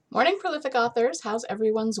Morning, prolific authors. How's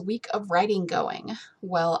everyone's week of writing going?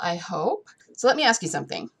 Well, I hope. So let me ask you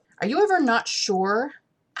something. Are you ever not sure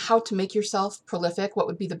how to make yourself prolific? What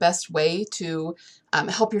would be the best way to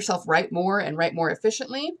help yourself write more and write more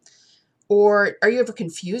efficiently? Or are you ever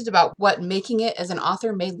confused about what making it as an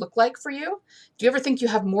author may look like for you? Do you ever think you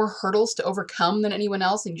have more hurdles to overcome than anyone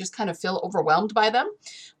else and you just kind of feel overwhelmed by them?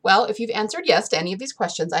 Well, if you've answered yes to any of these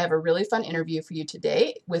questions, I have a really fun interview for you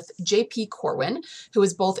today with JP Corwin, who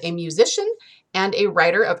is both a musician and a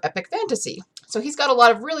writer of epic fantasy. So he's got a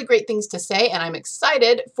lot of really great things to say, and I'm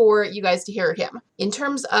excited for you guys to hear him. In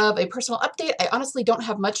terms of a personal update, I honestly don't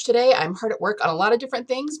have much today. I'm hard at work on a lot of different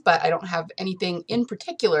things, but I don't have anything in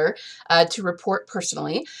particular to report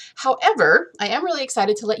personally. However, I am really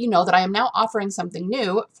excited to let you know that I am now offering something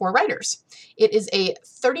new for writers. It is a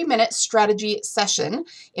 30-minute strategy session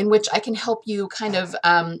in which I can help you kind of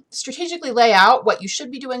strategically lay out what you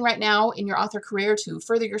should be doing right now in your author career to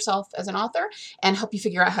further yourself as an author and help you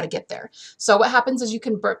figure out how to get there. So what happens is you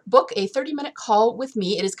can book a 30-minute call with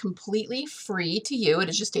me. It is completely free to you. It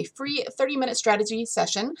is just a free 30-minute strategy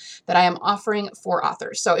session that I am offering for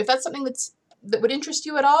authors. So if that's something that would interest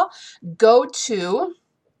you at all, go to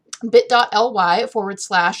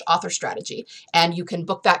bit.ly/author strategy. And you can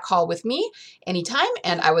book that call with me anytime.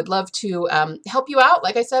 And I would love to help you out.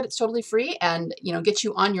 Like I said, it's totally free and, get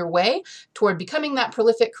you on your way toward becoming that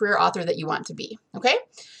prolific career author that you want to be. Okay.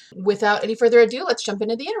 Without any further ado, let's jump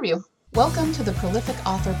into the interview. Welcome to the Prolific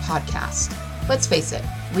Author Podcast. Let's face it,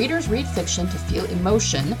 readers read fiction to feel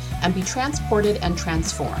emotion and be transported and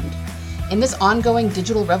transformed. In this ongoing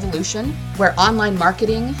digital revolution, where online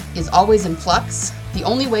marketing is always in flux, the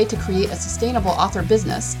only way to create a sustainable author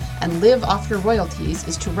business and live off your royalties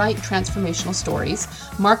is to write transformational stories,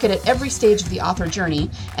 market at every stage of the author journey,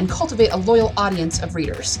 and cultivate a loyal audience of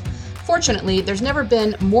readers. Fortunately, there's never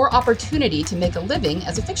been more opportunity to make a living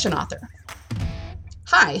as a fiction author.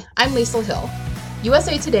 Hi, I'm Liesl Hill,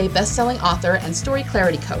 USA Today bestselling author and story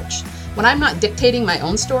clarity coach. When I'm not dictating my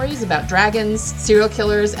own stories about dragons, serial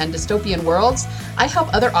killers, and dystopian worlds, I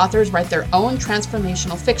help other authors write their own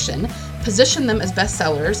transformational fiction, position them as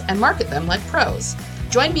bestsellers, and market them like pros.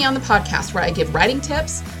 Join me on the podcast where I give writing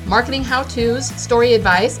tips, marketing how-tos, story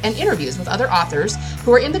advice, and interviews with other authors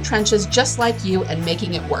who are in the trenches just like you and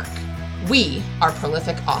making it work. We are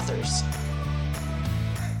prolific authors.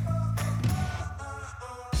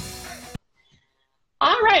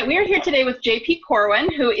 All right, we are here today with JP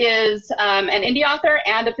Corwin, who is an indie author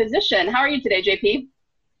and a physician. How are you today, JP?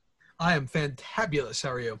 I am fantabulous. How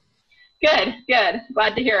are you? Good, good.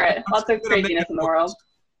 Glad to hear it. Lots of craziness in the world.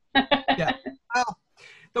 Yeah. Well,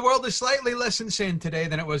 the world is slightly less insane today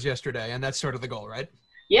than it was yesterday, and that's sort of the goal, right?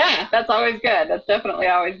 Yeah, that's always good. That's definitely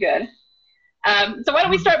always good. So why don't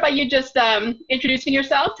we start by you just introducing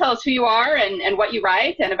yourself. Tell us who you are and what you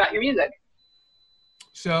write and about your music.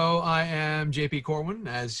 So I am JP Corwin,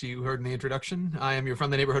 as you heard in the introduction. I am your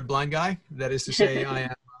from the neighborhood blind guy. That is to say, I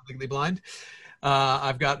am legally blind.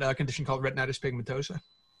 I've got a condition called retinitis pigmentosa.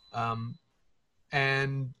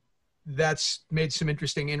 And that's made some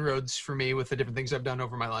interesting inroads for me with the different things I've done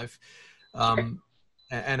over my life. And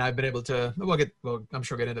I've been able to, I'm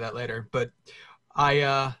sure we'll get into that later, but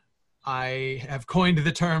I have coined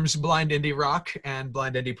the terms blind indie rock and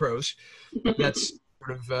blind indie prose. That's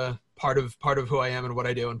sort of part of who I am and what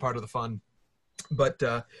I do and part of the fun. But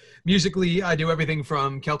musically, I do everything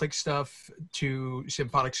from Celtic stuff to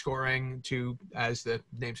symphonic scoring to, as the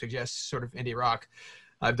name suggests, sort of indie rock.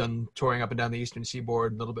 I've done touring up and down the Eastern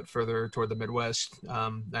Seaboard, a little bit further toward the Midwest,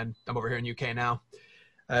 and I'm over here in UK now.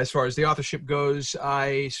 As far as the authorship goes,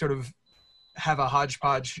 I sort of have a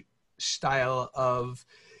hodgepodge style of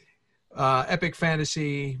epic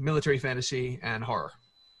fantasy, military fantasy, and horror.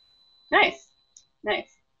 Nice, nice.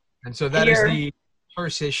 And so that is the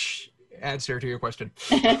first-ish answer to your question.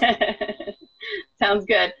 Sounds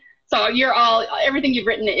good. So everything you've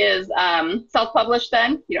written is self-published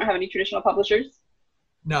then? You don't have any traditional publishers?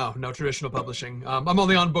 No traditional publishing. I'm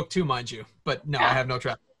only on book 2, mind you, but no, I have no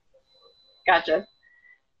track. Gotcha.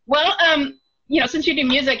 Well, since you do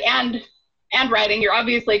music and writing, you're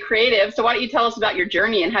obviously creative. So why don't you tell us about your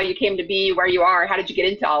journey and how you came to be where you are? How did you get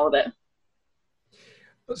into all of it?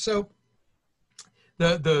 So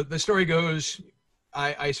the story goes,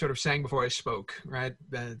 I sort of sang before I spoke, right?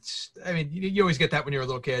 You always get that when you're a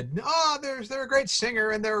little kid. Oh, they're a great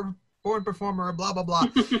singer and they're a born performer, blah, blah, blah.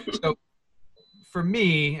 So for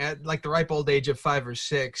me, at like the ripe old age of 5 or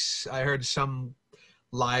 6, I heard some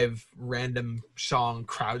live random song,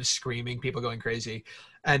 crowd screaming, people going crazy.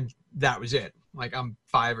 And that was it. Like, I'm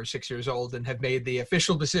 5 or 6 years old and have made the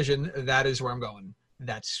official decision that is where I'm going.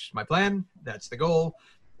 That's my plan. That's the goal.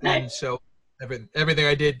 Nice. And so everything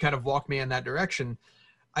I did kind of walked me in that direction.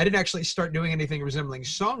 I didn't actually start doing anything resembling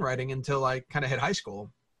songwriting until I kind of hit high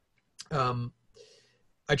school.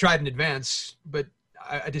 I tried in advance, but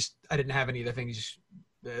I didn't have any of the things,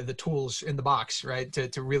 the tools in the box, right,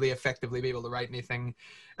 to really effectively be able to write anything,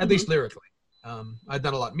 at least lyrically. I'd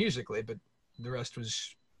done a lot musically, but the rest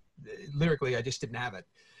was lyrically, I just didn't have it.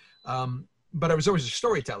 But I was always a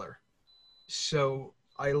storyteller. So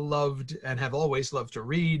I loved and have always loved to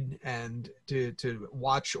read and to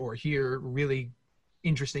watch or hear really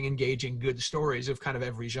interesting, engaging, good stories of kind of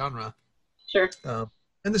every genre. Sure.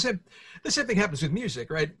 And the same thing happens with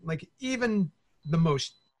music, right? Like even the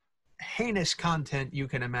most heinous content you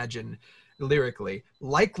can imagine lyrically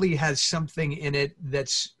likely has something in it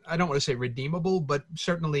that's, I don't want to say redeemable, but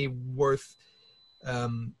certainly worth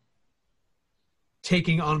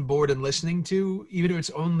taking on board and listening to, even if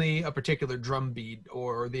it's only a particular drum beat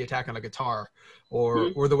or the attack on a guitar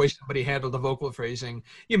or the way somebody handled the vocal phrasing.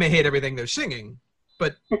 You may hate everything they're singing,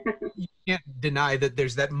 but you can't deny that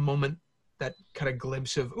there's that moment, that kind of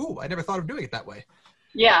glimpse of, ooh, I never thought of doing it that way.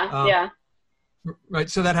 Yeah. Right.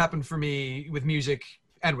 So that happened for me with music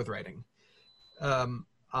and with writing.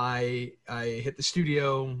 I hit the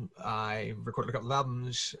studio. I recorded a couple of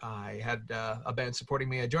albums. I had a band supporting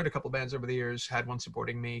me. I joined a couple of bands over the years, had one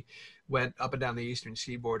supporting me, went up and down the Eastern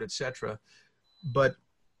Seaboard, etc. But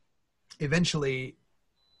eventually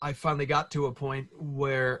I finally got to a point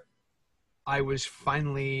where I was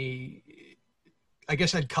finally, I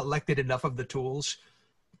guess I'd collected enough of the tools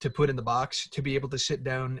to put in the box to be able to sit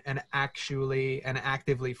down and actually and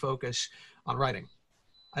actively focus on writing.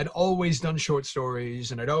 I'd always done short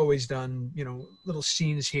stories and I'd always done, little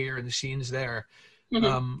scenes here and scenes there.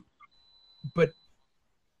 But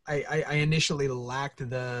I initially lacked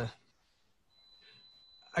I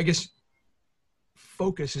guess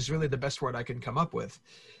focus is really the best word I can come up with,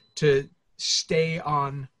 to stay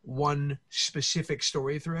on one specific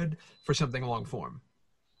story thread for something long form.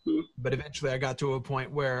 But eventually I got to a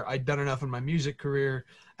point where I'd done enough in my music career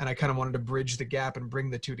and I kind of wanted to bridge the gap and bring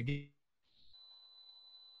the two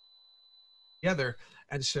together.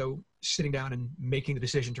 And so sitting down and making the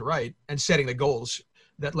decision to write and setting the goals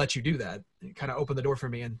that let you do that, it kind of opened the door for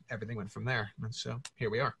me and everything went from there. And so here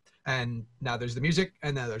we are. And now there's the music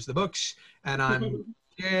and now there's the books, and I'm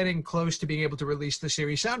getting close to being able to release the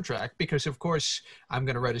series soundtrack because of course I'm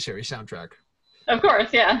going to write a series soundtrack. Of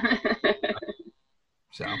course. Yeah.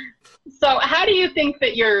 So how do you think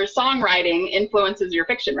that your songwriting influences your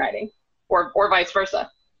fiction writing, or vice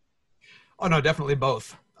versa? Oh no, definitely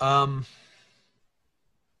both.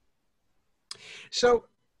 So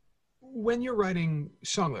when you're writing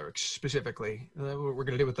song lyrics specifically, we're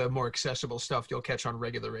going to deal with the more accessible stuff you'll catch on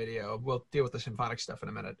regular radio. We'll deal with the symphonic stuff in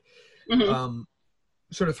a minute.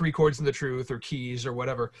 Sort of three chords in the truth or keys or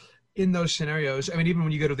whatever. In those scenarios, I mean, even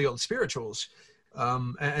when you go to the old spirituals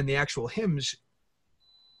and the actual hymns,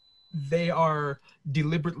 they are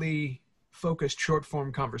deliberately focused short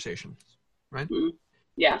form conversations, right?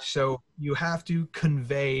 Yeah. So you have to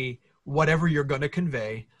convey whatever you're going to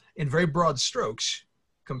convey in very broad strokes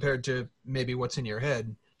compared to maybe what's in your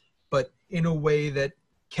head, but in a way that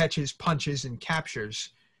catches, punches, and captures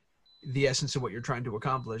the essence of what you're trying to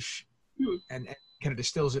accomplish and kind of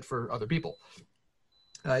distills it for other people.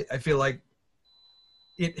 I feel like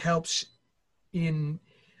it helps in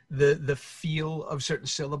the feel of certain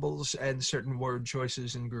syllables and certain word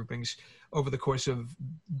choices and groupings over the course of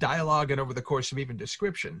dialogue and over the course of even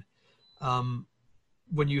description,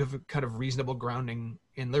 when you have a kind of reasonable grounding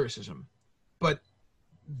in lyricism. But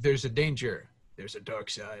there's a danger. There's a dark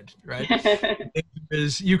side, right?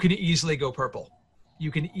 You can easily go purple.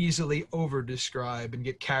 You can easily over-describe and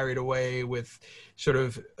get carried away with sort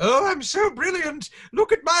of, oh, I'm so brilliant.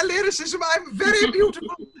 Look at my lyricism. I'm very beautiful.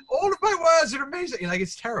 All of my words are amazing. Like,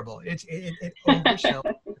 it's terrible. It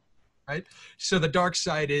oversells, right? So the dark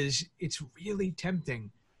side is it's really tempting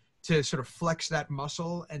to sort of flex that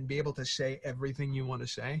muscle and be able to say everything you want to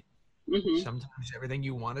say. Sometimes everything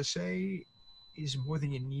you want to say is more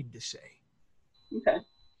than you need to say. Okay.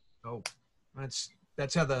 So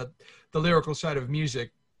that's how the lyrical side of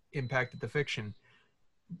music impacted the fiction.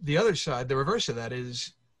 The other side, the reverse of that,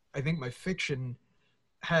 is I think my fiction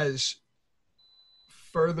has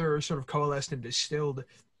further sort of coalesced and distilled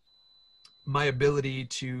my ability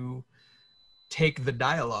to take the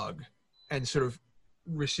dialogue and sort of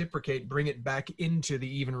reciprocate, bring it back into the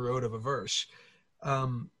even road of a verse.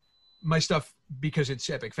 My stuff, because it's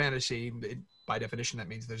epic fantasy, by definition, that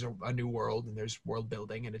means there's a new world and there's world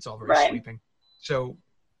building and it's all very sweeping. So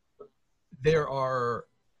there are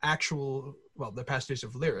actual, well, the passages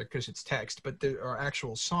of lyric because it's text, but there are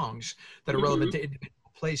actual songs that are relevant to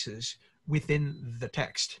individual places within the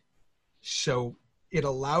text. So it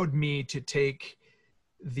allowed me to take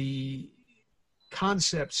the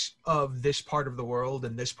concepts of this part of the world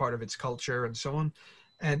and this part of its culture and so on,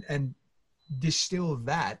 and distill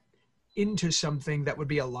that into something that would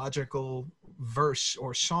be a logical verse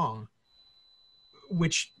or song,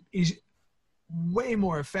 which is way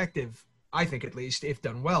more effective, I think, at least, if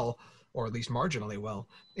done well, or at least marginally well,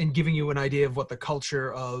 in giving you an idea of what the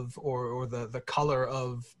culture of or the color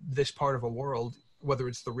of this part of a world, whether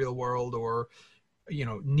it's the real world or, you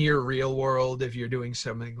know, near real world, if you're doing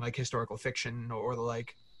something like historical fiction or the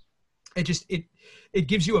like. It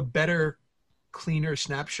gives you a better, cleaner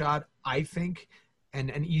snapshot, I think, and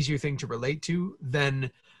an easier thing to relate to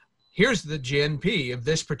than here's the GNP of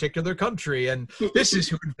this particular country and this is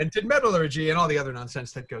who invented metallurgy and all the other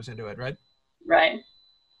nonsense that goes into it, right? Right.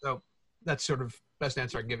 So that's sort of best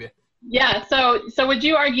answer I can give you. Yeah. So would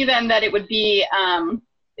you argue then that it would be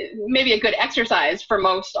maybe a good exercise for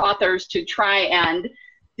most authors to try and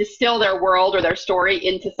distill their world or their story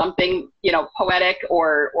into something, you know, poetic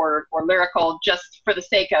or lyrical, just for the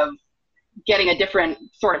sake of getting a different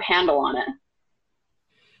sort of handle on it?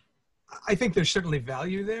 I think there's certainly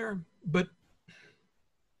value there, but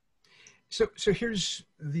so here's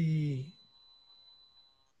the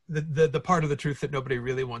part of the truth that nobody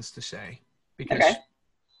really wants to say, because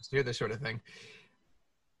it's near this sort of thing.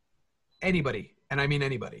 Anybody, and I mean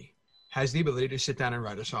anybody, has the ability to sit down and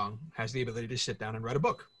write a song, has the ability to sit down and write a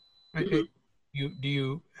book. Right? Do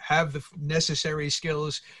you have the necessary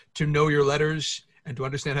skills to know your letters and to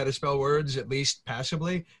understand how to spell words, at least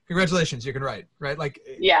passably? Congratulations, you can write, right? Like,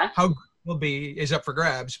 yeah, how good it will be is up for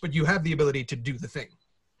grabs, but you have the ability to do the thing.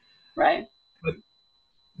 Right. But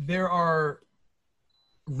there are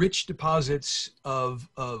rich deposits of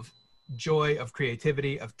joy, of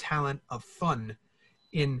creativity, of talent, of fun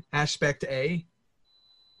in aspect A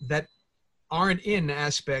that aren't in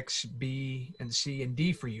aspects B and C and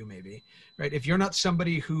D for you, maybe, right? If you're not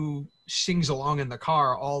somebody who sings along in the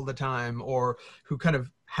car all the time, or who kind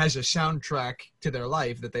of has a soundtrack to their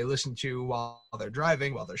life that they listen to while they're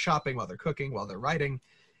driving, while they're shopping, while they're cooking, while they're writing,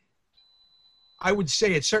 I would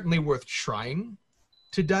say it's certainly worth trying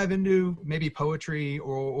to dive into maybe poetry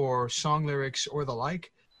or song lyrics or the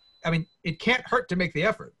like. I mean, it can't hurt to make the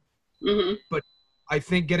effort, but I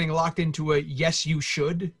think getting locked into a yes, you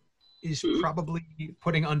should is probably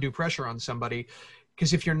putting undue pressure on somebody,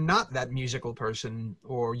 because if you're not that musical person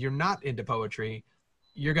or you're not into poetry,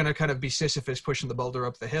 you're going to kind of be Sisyphus pushing the boulder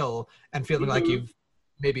up the hill and feeling like you've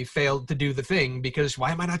maybe failed to do the thing because why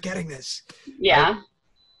am I not getting this? Yeah. Right?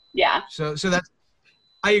 Yeah. So that's,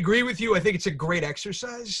 I agree with you. I think it's a great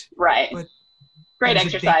exercise. Right. But great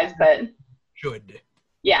exercise, but should.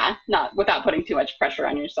 Yeah, not without putting too much pressure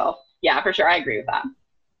on yourself. Yeah, for sure. I agree with that.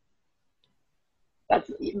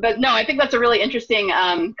 But no, I think that's a really interesting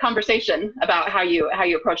conversation about how you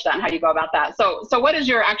approach that and how you go about that. So what is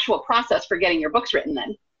your actual process for getting your books written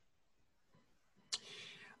then?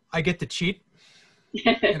 I get to cheat in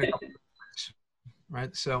a couple of ways,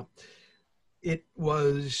 right? So it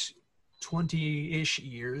was 20-ish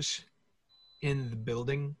years in the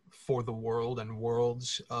building for the world and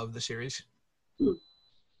worlds of the series.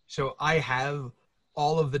 So I have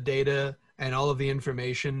all of the data and all of the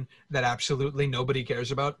information that absolutely nobody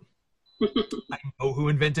cares about. I know who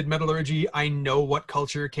invented metallurgy. I know what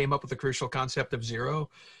culture came up with the crucial concept of zero.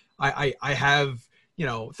 I have,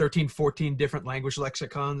 13, 14 different language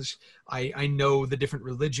lexicons. I know the different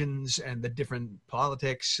religions and the different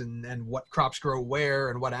politics and what crops grow where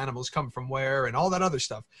and what animals come from where and all that other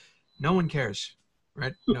stuff. No one cares,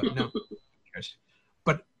 right? No one cares.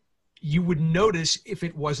 But you would notice if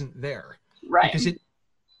it wasn't there. Right. Because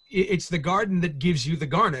it's the garden that gives you the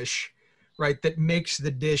garnish, right? That makes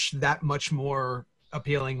the dish that much more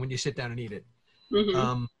appealing when you sit down and eat it.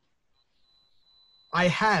 I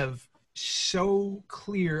have so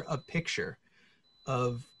clear a picture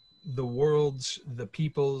of the worlds, the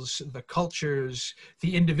peoples, the cultures,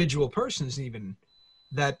 the individual persons even,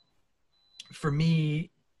 that for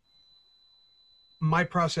me, my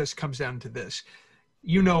process comes down to this.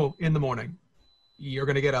 In the morning, you're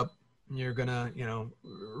going to get up, you're going to,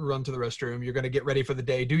 run to the restroom, you're going to get ready for the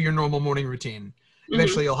day, do your normal morning routine.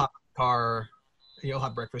 Eventually you'll hop in the car, you'll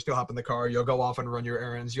have breakfast, you'll hop in the car, you'll go off and run your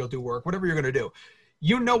errands, you'll do work, whatever you're going to do.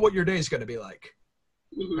 You know what your day is going to be like,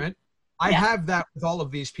 right? I have that with all of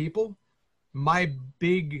these people. My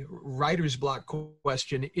big writer's block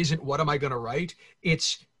question isn't what am I going to write?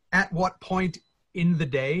 It's at what point in the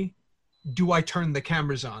day do I turn the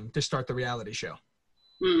cameras on to start the reality show?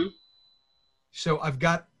 So I've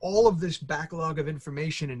got all of this backlog of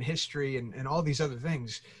information and history and all these other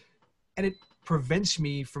things. And prevents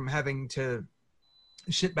me from having to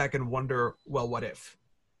sit back and wonder, well, what if?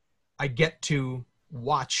 I get to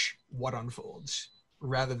watch what unfolds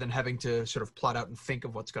rather than having to sort of plot out and think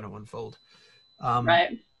of what's going to unfold.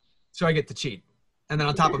 Right. So I get to cheat. And then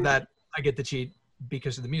on top of that, I get to cheat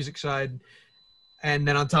because of the music side. And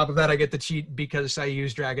then on top of that, I get to cheat because I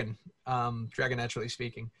use Dragon Naturally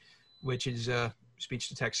Speaking, which is speech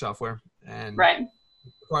to text software, and right.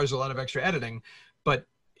 requires a lot of extra editing, but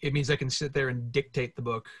it means I can sit there and dictate the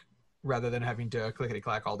book rather than having to clickety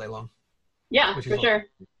clack all day long. Yeah, for sure.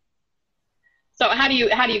 So how do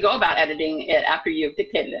you go about editing it after you've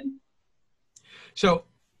dictated it? So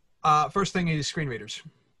first thing is screen readers.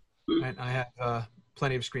 Right? I have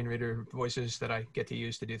plenty of screen reader voices that I get to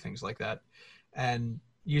use to do things like that. And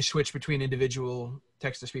you switch between individual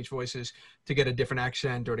text-to-speech voices to get a different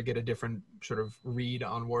accent or to get a different sort of read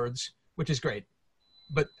on words, which is great.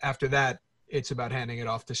 But after that, it's about handing it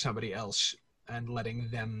off to somebody else and letting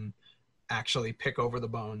them actually pick over the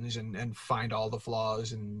bones and find all the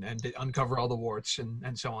flaws and uncover all the warts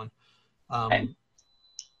and so on. Okay.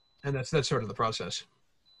 And that's sort of the process.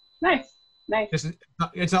 Nice.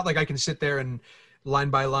 It's not like I can sit there and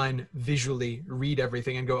line by line visually read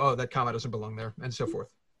everything and go, oh, that comma doesn't belong there, and so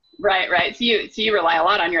forth. Right. So you rely a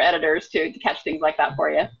lot on your editors to catch things like that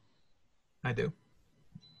for you. I do.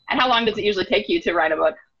 And how long does it usually take you to write a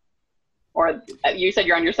book? Or you said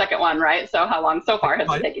you're on your second one, right? So how long so far has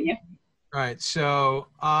it taken you? Right. So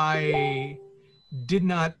I did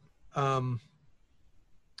not, the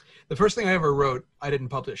first thing I ever wrote, I didn't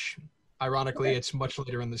publish. Ironically, okay. It's much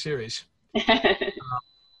later in the series.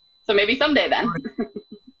 So maybe someday then.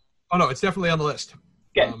 Oh no, it's definitely on the list.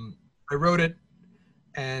 Good. I wrote it,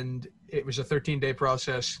 and it was a 13-day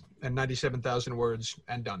process and 97,000 words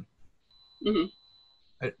and done.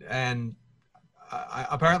 Mm-hmm. And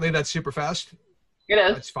apparently that's super fast. It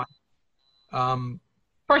is. It's fine.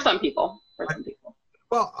 For some people.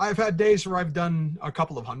 Well, I've had days where I've done a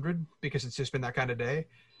couple of hundred because it's just been that kind of day.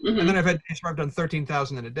 Mm-hmm. And then I've had days where I've done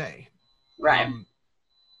 13,000 in a day. Right.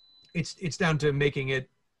 It's down to making it,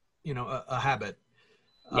 a habit.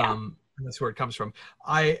 Yeah. And that's where it comes from.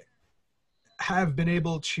 I have been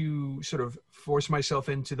able to sort of force myself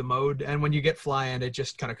into the mode, and when you get flying, it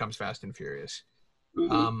just kind of comes fast and furious.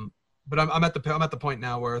 Mm-hmm. But I'm at the point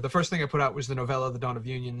now where the first thing I put out was the novella, The Dawn of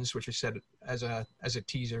Unions, which is set as a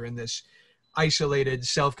teaser in this isolated,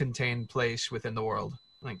 self-contained place within the world.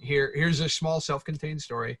 Like here's a small self-contained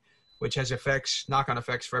story, which has knock-on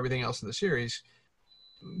effects for everything else in the series.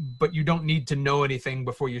 But you don't need to know anything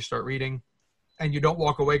before you start reading, and you don't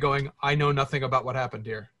walk away going, I know nothing about what happened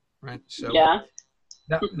here. Right. So yeah,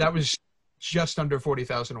 that was just under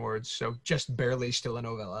 40,000 words. So just barely still a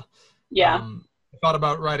novella. Yeah. I thought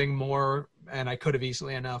about writing more, and I could have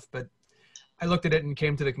easily enough, but I looked at it and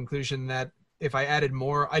came to the conclusion that if I added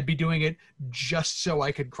more, I'd be doing it just so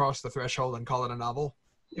I could cross the threshold and call it a novel.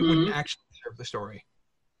 It wouldn't actually serve the story.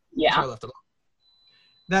 Yeah. So I left it alone.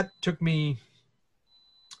 That took me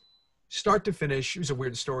start to finish. It was a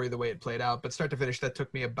weird story the way it played out, but start to finish, that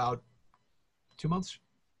took me about 2 months.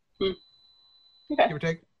 Okay. Give or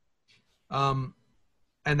take. And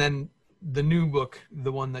then the new book,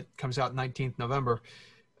 the one that comes out 19th November,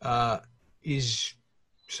 is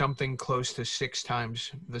something close to 6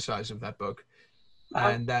 times the size of that book. Wow.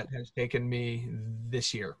 And that has taken me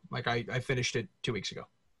this year. Like I finished it 2 weeks ago.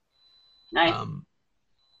 Nice.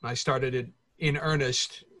 I started it in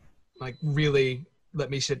earnest, like really let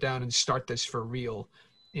me sit down and start this for real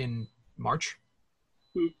in March.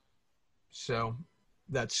 So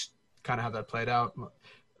that's kind of how that played out.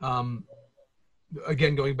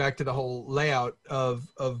 Again, going back to the whole layout of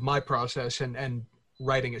my process and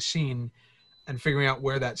writing a scene and figuring out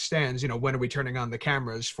where that stands, when are we turning on the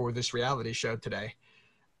cameras for this reality show today?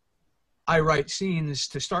 I write scenes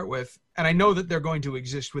to start with, and I know that they're going to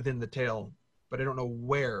exist within the tale, but I don't know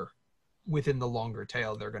where within the longer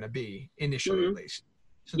tale they're going to be, initially at least.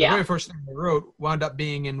 So the very first thing I wrote wound up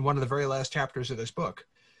being in one of the very last chapters of this book.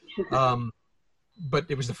 But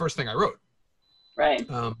it was the first thing I wrote. Right.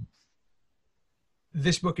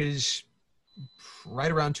 This book is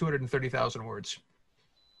right around 230,000 words.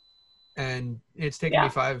 And it's taken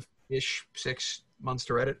me 6 months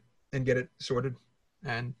to write it and get it sorted.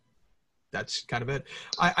 And that's kind of it.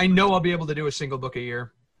 I know I'll be able to do a single book a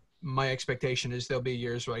year. My expectation is there'll be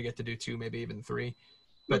years where I get to do 2, maybe even 3.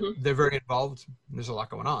 But they're very involved. There's a lot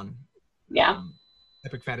going on. Yeah.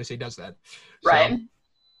 Epic fantasy does that. Right. So,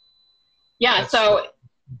 yeah. So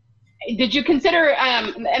did you consider,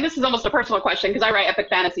 and this is almost a personal question because I write epic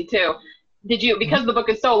fantasy too. Did you, because the book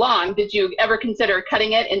is so long, did you ever consider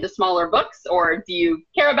cutting it into smaller books, or do you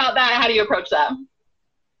care about that? How do you approach that?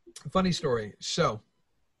 Funny story. So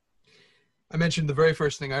I mentioned the very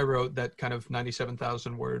first thing I wrote, that kind of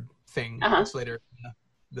 97,000 word thing. That's later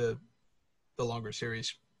the longer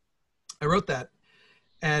series. I wrote that,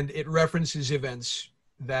 and it references events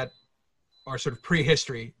that are sort of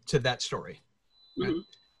prehistory to that story. Right?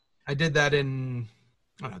 I did that in,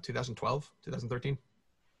 I don't know, 2012, 2013.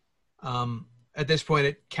 At this point,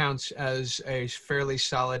 it counts as a fairly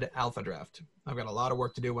solid alpha draft. I've got a lot of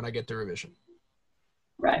work to do when I get to revision.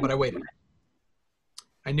 Right. But I waited.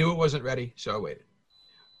 I knew it wasn't ready, so I waited.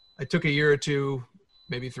 I took a year or two,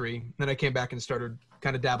 maybe 3. Then I came back and started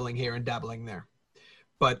kind of dabbling here and dabbling there.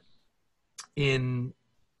 But in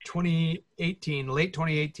 2018, late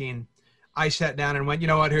 2018, I sat down and went, you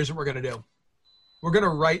know what, here's what we're going to do. We're going to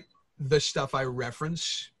write the stuff I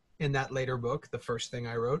reference in that later book, the first thing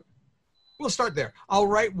I wrote. We'll start there. I'll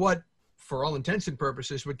write what, for all intents and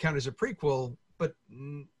purposes, would count as a prequel, but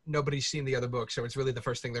nobody's seen the other book, so it's really the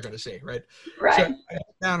first thing they're going to see, right? Right. So I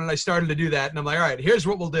sat down and I started to do that, and I'm like, all right, here's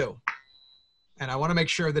what we'll do. And I want to make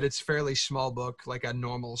sure that it's fairly small book, like a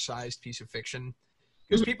normal-sized piece of fiction,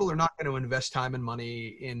 because people are not going to invest time and money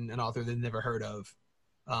in an author they've never heard of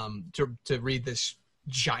to read this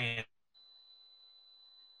giant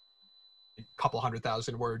couple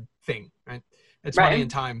 100,000 word thing, right? It's money and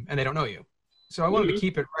time, and they don't know you. So I wanted to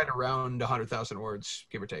keep it right around 100,000 words,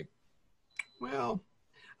 give or take. Well,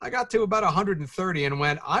 I got to about 130 and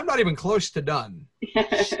went, I'm not even close to done.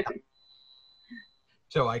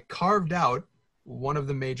 So I carved out one of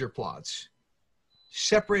the major plots,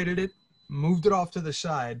 separated it, moved it off to the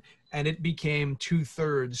side, and it became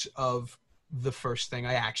 2/3 of the first thing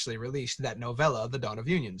I actually released, that novella, The Dawn of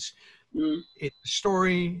Unions. It's a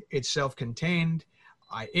story, it's self-contained.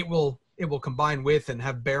 It will combine with and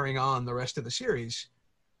have bearing on the rest of the series,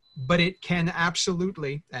 but it can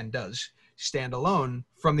absolutely, and does, stand alone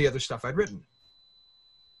from the other stuff I'd written.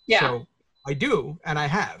 Yeah. So I do, and I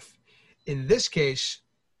have. In this case,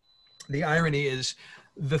 the irony is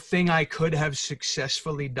the thing I could have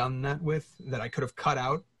successfully done that with, that I could have cut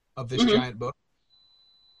out of this giant book,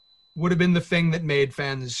 would have been the thing that made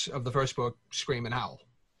fans of the first book scream and howl.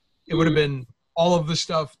 It would have been all of the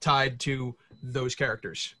stuff tied to those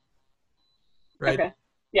characters. Right? Okay.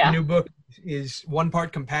 Yeah. The new book is 1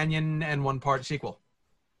 part companion and 1 part sequel.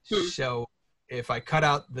 So if I cut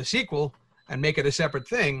out the sequel and make it a separate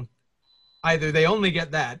thing, either they only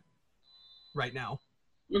get that right now,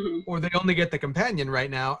 or they only get the companion right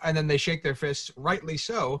now, and then they shake their fists, rightly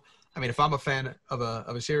so. I mean, if I'm a fan of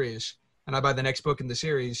a series and I buy the next book in the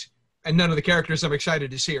series and none of the characters I'm excited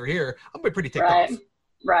to see are here, I'm going to be pretty ticked off.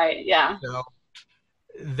 Right, yeah. So,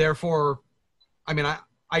 therefore, I mean,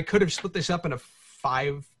 I could have split this up into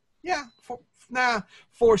 4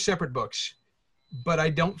 separate books, but I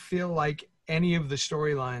don't feel like any of the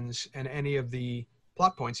storylines and any of the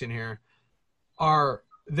plot points in here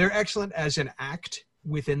they're excellent as an act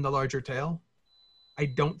within the larger tale. I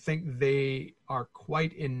don't think they are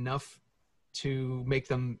quite enough to make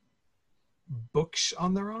them books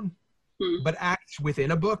on their own, but acts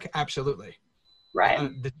within a book, absolutely. Right.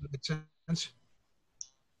 Does that make sense?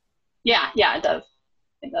 Yeah, it does.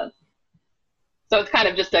 It does. So it's kind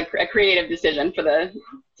of just a creative decision to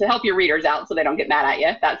help your readers out so they don't get mad at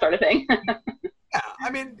you, that sort of thing. Yeah, I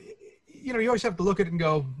mean, you always have to look at it and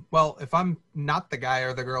go, well, if I'm not the guy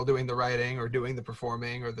or the girl doing the writing or doing the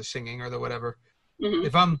performing or the singing or the whatever,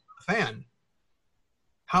 if I'm a fan,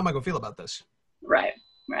 how am I going to feel about this? Right.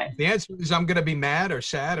 If the answer is I'm going to be mad or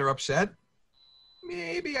sad or upset,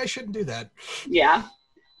 maybe I shouldn't do that. Yeah.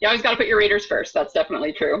 You always got to put your readers first. That's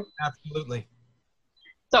definitely true. Absolutely.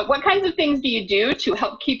 So what kinds of things do you do to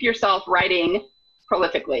help keep yourself writing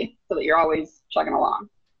prolifically so that you're always chugging along?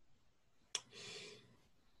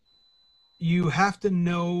 You have to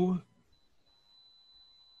know,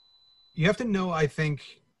 I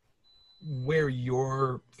think, where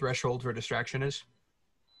your threshold for distraction is.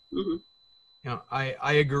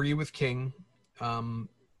 I agree with King. I'm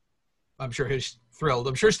sure he's thrilled.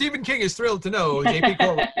 I'm sure Stephen King is thrilled to know J.P.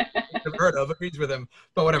 Corwin, I've heard of, agrees with him,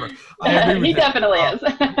 but whatever. I agree with he him. definitely is.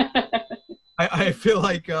 I feel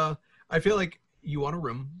like you want a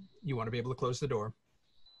room, you want to be able to close the door,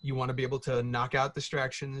 you want to be able to knock out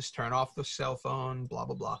distractions, turn off the cell phone, blah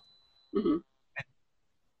blah blah. And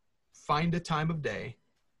find a time of day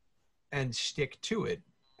and stick to it,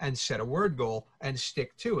 and set a word goal and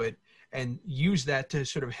stick to it, and use that to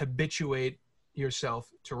sort of habituate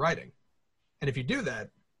yourself to writing. And if you do that,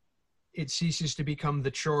 it ceases to become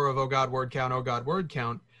the chore of, oh God, word count, oh God, word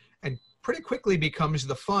count, and pretty quickly becomes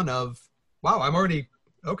the fun of, wow, I'm already,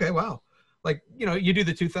 okay, wow. Like, you do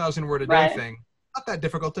the 2,000 word a day thing. Not that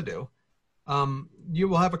difficult to do. You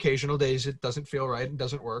will have occasional days it doesn't feel right and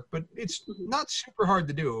doesn't work, but it's Mhm. not super hard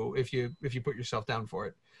to do if you put yourself down for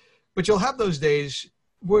it. But you'll have those days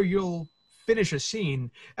where you'll finish a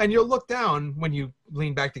scene and you'll look down when you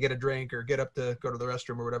lean back to get a drink or get up to go to the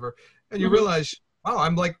restroom or whatever, and you Mhm. realize, oh,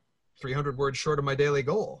 I'm like 300 words short of my daily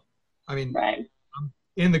goal. I mean, Right. I'm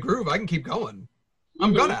in the groove. I can keep going.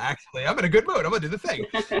 I'm Mhm. in a good mood. I'm gonna do the thing,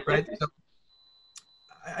 right? So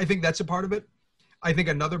I think that's a part of it. I think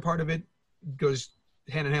another part of it goes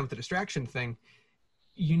hand in hand with the distraction thing.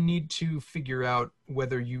 You need to figure out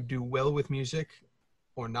whether you do well with music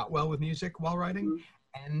or not well with music while writing, Mhm.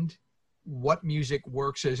 and what music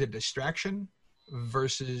works as a distraction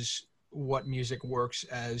versus what music works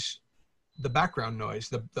as the background noise,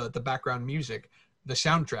 the background music, the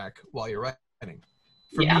soundtrack while you're writing.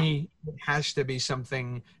 For Yeah. me, it has to be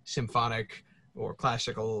something symphonic or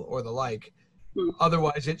classical or the like. Mhm.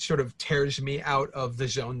 Otherwise, it sort of tears me out of the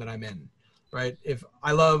zone that I'm in. Right? If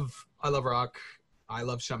I love rock, I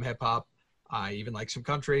love some hip hop, I even like some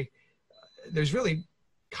country. There's really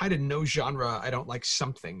kind of no genre I don't like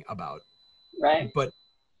something about. Right. But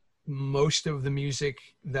most of the music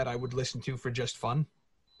that I would listen to for just fun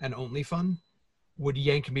and only fun would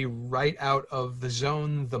yank me right out of the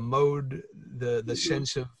zone, the mode, the Mhm.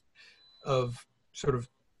 sense of sort of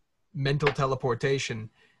mental teleportation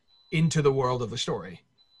into the world of the story.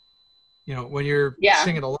 You know, when you're Yeah.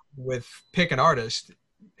 singing along with pick an artist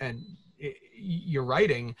and you're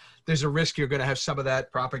writing, there's a risk you're going to have some of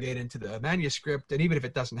that propagate into the manuscript, and even if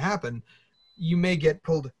it doesn't happen, you may get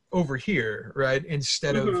pulled over here, right,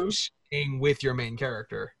 instead of Mhm. staying with your main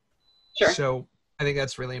character. Sure. So I think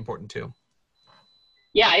that's really important too.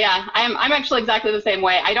 Yeah, yeah. I'm actually exactly the same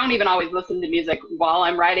way. I don't even always listen to music while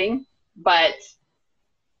I'm writing, but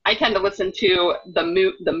I tend to listen to the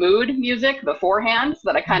mood music beforehand so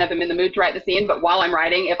that I kind of am in the mood to write the scene. But while I'm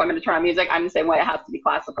writing, if I'm going to turn on music, I'm the same way. It has to be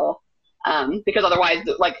classical. Because otherwise,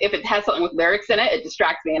 like if it has something with lyrics in it, it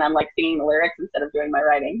distracts me and I'm like singing the lyrics instead of doing my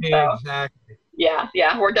writing. So Exactly. yeah,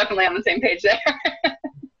 yeah, we're definitely on the same page there.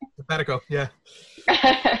 Simpatico, yeah.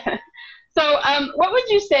 So, what would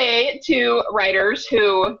you say to writers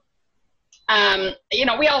who, we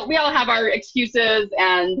all have our excuses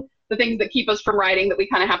and the things that keep us from writing that we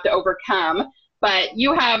kind of have to overcome. But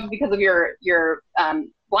you have, because of your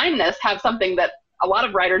blindness, have something that a lot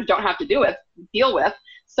of writers don't have to deal with.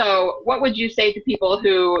 So, what would you say to people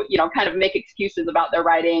who, kind of make excuses about their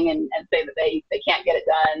writing and say that they can't get it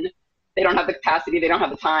done, they don't have the capacity, they don't have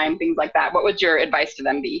the time, things like that? What would your advice to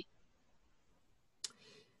them be?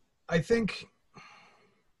 I think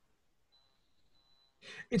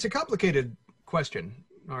it's a complicated question,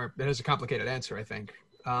 or it has a complicated answer, I think.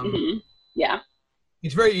 Hmm. Yeah.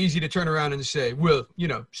 It's very easy to turn around and say, well,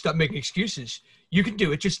 stop making excuses. You can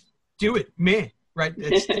do it. Just do it, man. Right?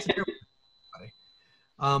 That's a terrible thing.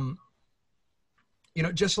 Um,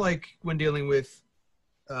 just like when dealing with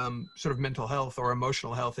sort of mental health or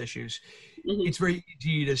emotional health issues, Hmm. it's very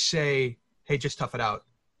easy to say, hey, just tough it out.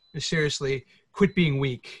 Seriously, quit being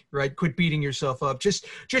weak, right? Quit beating yourself up. Just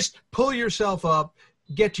pull yourself up,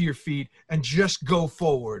 get to your feet, and just go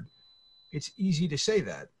forward. It's easy to say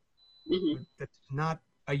that, Hmm. but that's not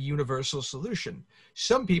a universal solution.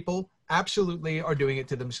 Some people absolutely are doing it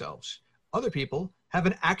to themselves. Other people have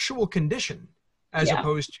an actual condition, as Yeah.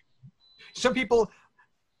 opposed to some people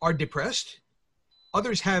are depressed,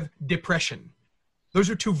 others have depression. Those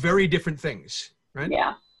are two very different things, right?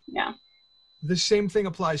 Yeah. Yeah. The same thing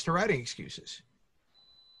applies to writing excuses.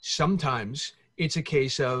 Sometimes it's a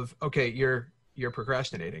case of, okay, you're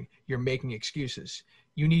procrastinating, you're making excuses.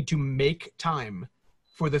 You need to make time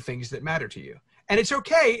for the things that matter to you. And it's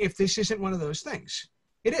okay if this isn't one of those things.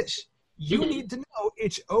 It is. You Hmm. need to know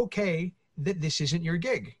it's okay that this isn't your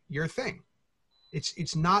gig, your thing.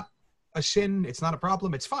 It's not a sin, it's not a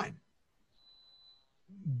problem, it's fine.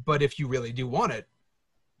 But if you really do want it,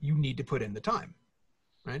 you need to put in the time,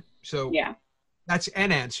 right? So Yeah. that's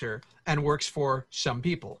an answer and works for some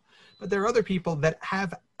people. But there are other people that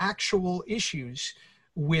have actual issues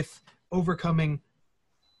with overcoming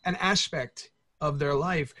an aspect of their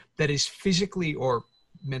life that is physically or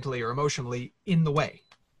mentally or emotionally in the way.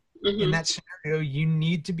 In Hmm. that scenario, you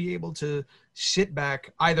need to be able to sit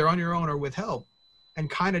back either on your own or with help and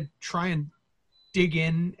kind of try and dig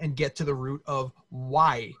in and get to the root of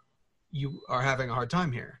why you are having a hard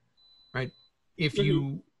time here, right? If Hmm.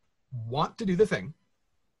 you want to do the thing,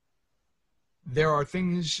 there are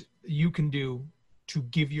things you can do to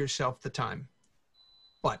give yourself the time,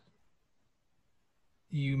 but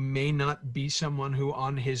you may not be someone who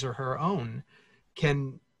on his or her own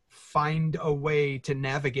can find a way to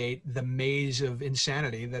navigate the maze of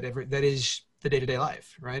insanity that is the day-to-day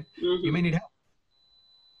life, right? Mm-hmm. You may need help.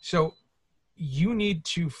 So you need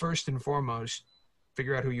to first and foremost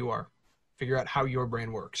figure out who you are, figure out how your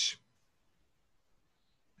brain works.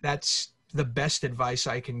 That's the best advice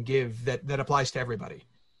I can give that applies to everybody.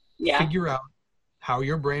 Yeah. Figure out how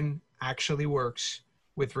your brain actually works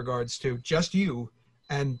with regards to just you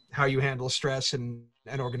and how you handle stress and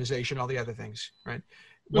organization, all the other things, right?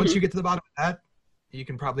 Once you get to the bottom of that, you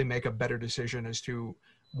can probably make a better decision as to,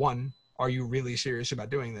 one, are you really serious about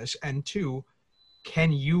doing this? And two,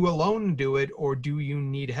 can you alone do it, or do you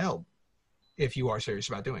need help if you are serious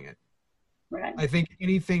about doing it? Right. I think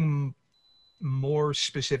anything more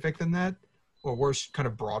specific than that, or worse, kind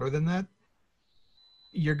of broader than that,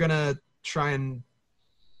 you're going to try and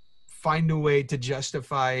find a way to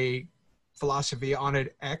justify philosophy on an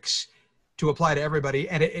X to apply to everybody.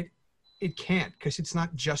 And it can't, because it's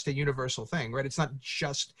not just a universal thing, right? It's not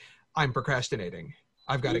just I'm procrastinating,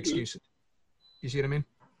 I've got excuses. You see what I mean?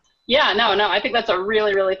 Yeah, no, I think that's a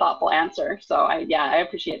really, really thoughtful answer. So I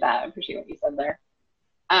appreciate that. I appreciate what you said there.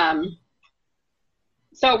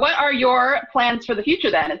 So what are your plans for the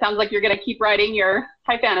future then? It sounds like you're going to keep writing your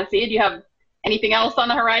high fantasy. Do you have anything else on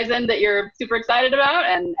the horizon that you're super excited about?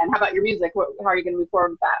 And how about your music? How are you going to move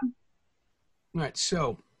forward with that? All right.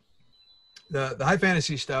 So the high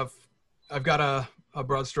fantasy stuff, I've got a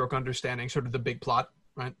broad stroke understanding, sort of the big plot,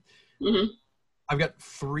 right? Mm-hmm. I've got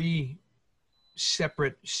 3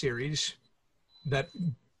 separate series that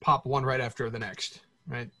pop one right after the next,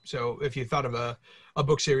 right? So if you thought of a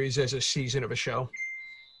book series as a season of a show,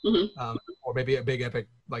 or maybe a big epic,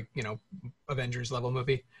 like, Avengers level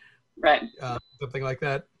movie, right? Something like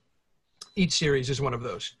that. Each series is one of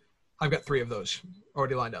those. I've got 3 of those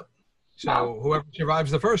already lined up. So whoever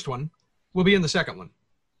survives the first one will be in the second one.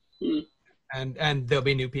 And there'll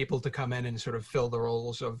be new people to come in and sort of fill the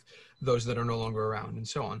roles of those that are no longer around, and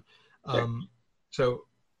so on. So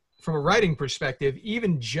from a writing perspective,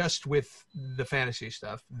 even just with the fantasy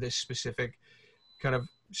stuff, this specific kind of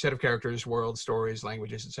set of characters, world, stories,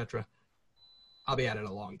 languages, etc., I'll be at it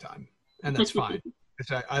a long time, and that's fine.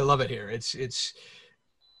 I love it here.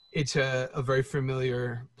 It's a very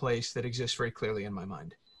familiar place that exists very clearly in my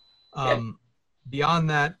mind. Beyond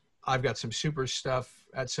that, I've got some super stuff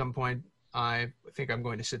at some point. I think I'm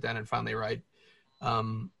going to sit down and finally write.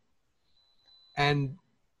 And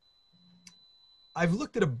I've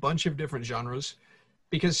looked at a bunch of different genres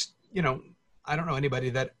because, I don't know anybody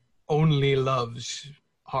that only loves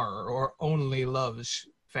horror or only loves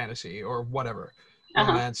fantasy or whatever,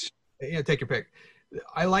 romance, take your pick.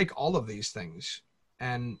 I like all of these things.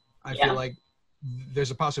 And I feel like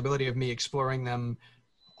there's a possibility of me exploring them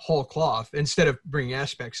whole cloth instead of bringing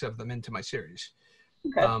aspects of them into my series.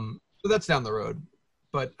 So that's down the road.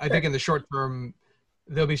 But I think in the short term,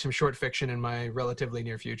 there'll be some short fiction in my relatively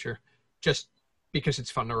near future, just because it's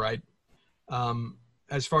fun to write.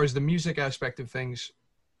 As far as the music aspect of things,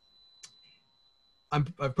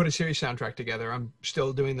 I've put a series soundtrack together. I'm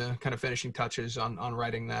still doing the kind of finishing touches on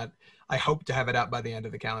writing that. I hope to have it out by the end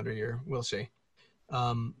of the calendar year. We'll see.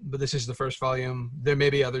 But this is the first volume. There may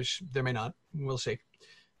be others. There may not. We'll see.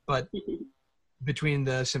 But between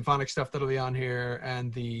the symphonic stuff that'll be on here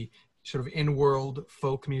and the sort of in-world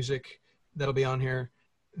folk music that'll be on here,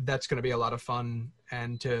 that's going to be a lot of fun.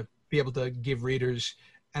 And to be able to give readers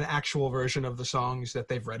an actual version of the songs that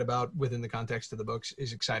they've read about within the context of the books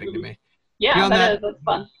is exciting to me. Yeah, that's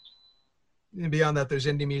fun. And beyond that, there's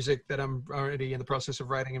indie music that I'm already in the process of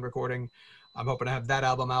writing and recording. I'm hoping to have that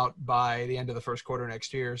album out by the end of the first quarter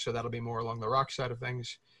next year. So that'll be more along the rock side of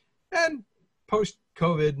things. And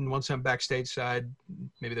post-COVID, and once I'm back stateside,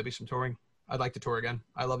 maybe there'll be some touring. I'd like to tour again.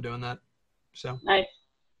 I love doing that. So nice.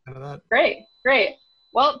 Kind of that. Great.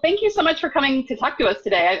 Well, thank you so much for coming to talk to us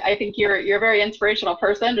today. I think you're a very inspirational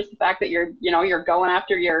person. Just the fact that you're going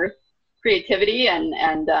after your creativity and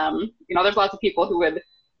there's lots of people who would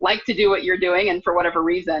like to do what you're doing and for whatever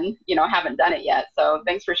reason, haven't done it yet. So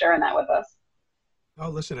thanks for sharing that with us. Oh,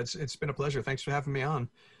 listen, it's been a pleasure. Thanks for having me on.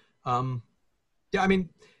 Yeah, I mean,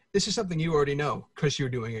 this is something you already know because you're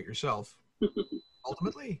doing it yourself.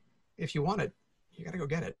 Ultimately, if you want it, you got to go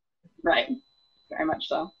get it. Right. Very much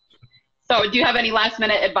so. So do you have any last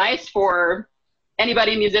minute advice for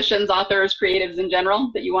anybody, musicians, authors, creatives in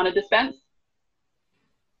general, that you want to dispense?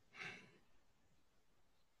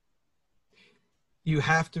 You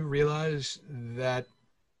have to realize that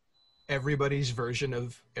everybody's version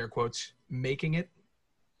of, air quotes, making it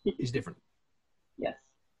is different. Yes.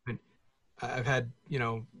 I've had,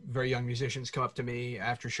 very young musicians come up to me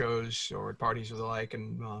after shows or at parties or the like,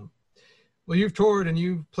 and, well, you've toured and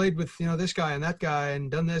you've played with, this guy and that guy and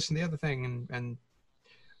done this and the other thing. And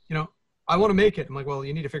I want to make it. I'm like, well,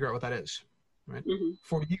 you need to figure out what that is. right? Mm-hmm.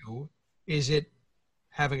 For you, is it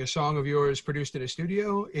having a song of yours produced in a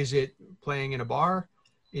studio? Is it playing in a bar?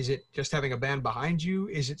 Is it just having a band behind you?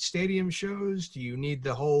 Is it stadium shows? Do you need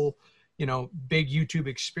the whole, big YouTube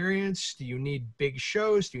experience? Do you need big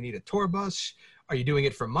shows? Do you need a tour bus? Are you doing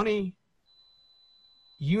it for money?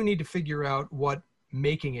 You need to figure out what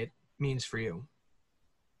making it means for you.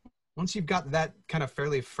 Once you've got that kind of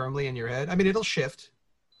fairly firmly in your head, I mean, it'll shift,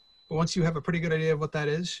 but once you have a pretty good idea of what that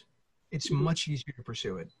is, it's Mm-hmm. much easier to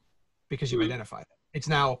pursue it because you've Mm-hmm. identified it. It's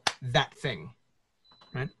now that thing,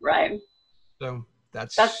 right? Right. So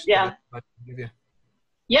that's yeah. what I give you.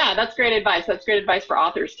 Yeah, that's great advice. That's great advice for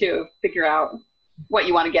authors too. Figure out what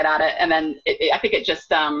you want to get at it, and then I think it just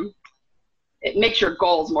it makes your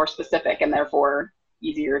goals more specific and therefore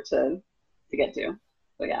easier to get to.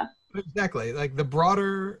 So yeah. Exactly. Like the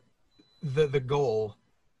broader the goal,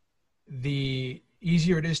 the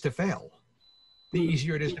easier it is to fail. The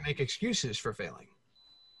easier it is to make excuses for failing,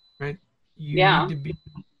 right? You need to be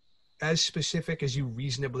as specific as you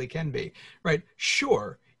reasonably can be, right?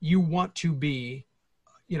 Sure, you want to be,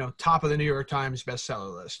 top of the New York Times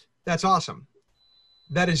bestseller list. That's awesome.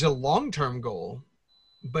 That is a long-term goal,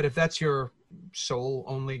 but if that's your sole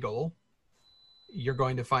only goal, you're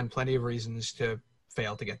going to find plenty of reasons to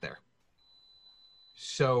fail to get there.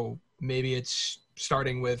 So maybe it's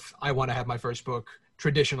starting with, I want to have my first book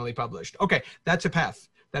traditionally published. Okay, that's a path.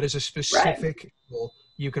 That is a specific goal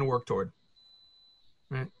you can work toward.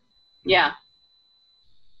 Right? Yeah.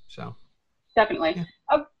 So. Definitely. Yeah.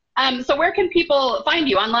 So where can people find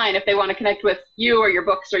you online if they want to connect with you or your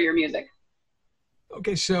books or your music?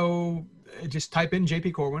 Okay, so just type in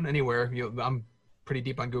JP Corwin anywhere. I'm pretty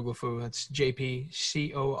deep on Google Foo. That's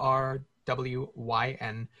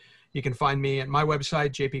JP_CORWYN. You can find me at my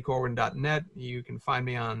website, jpcorwin.net. You can find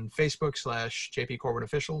me on Facebook /JP Corwin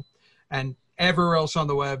Official, and everywhere else on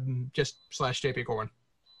the web, just /JP Corwin.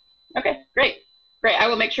 Okay, great. I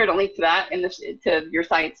will make sure to link to that to your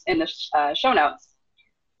sites in the show notes.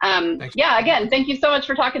 Yeah, again, thank you so much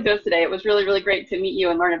for talking to us today. It was really, really great to meet you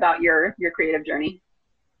and learn about your creative journey.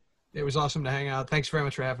 It was awesome to hang out. Thanks very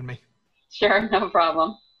much for having me. Sure, no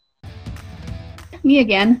problem. Me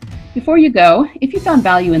again. Before you go, if you found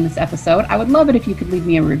value in this episode, I would love it if you could leave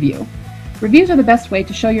me a review. Reviews are the best way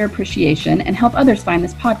to show your appreciation and help others find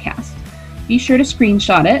this podcast. Be sure to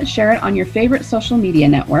screenshot it, share it on your favorite social media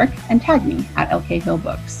network, and tag me at LK Hill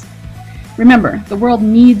Books. Remember, the world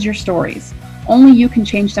needs your stories. Only you can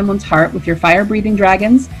change someone's heart with your fire-breathing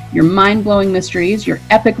dragons, your mind-blowing mysteries, your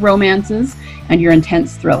epic romances, and your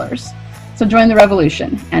intense thrillers. So join the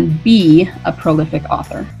revolution and be a prolific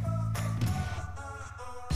author.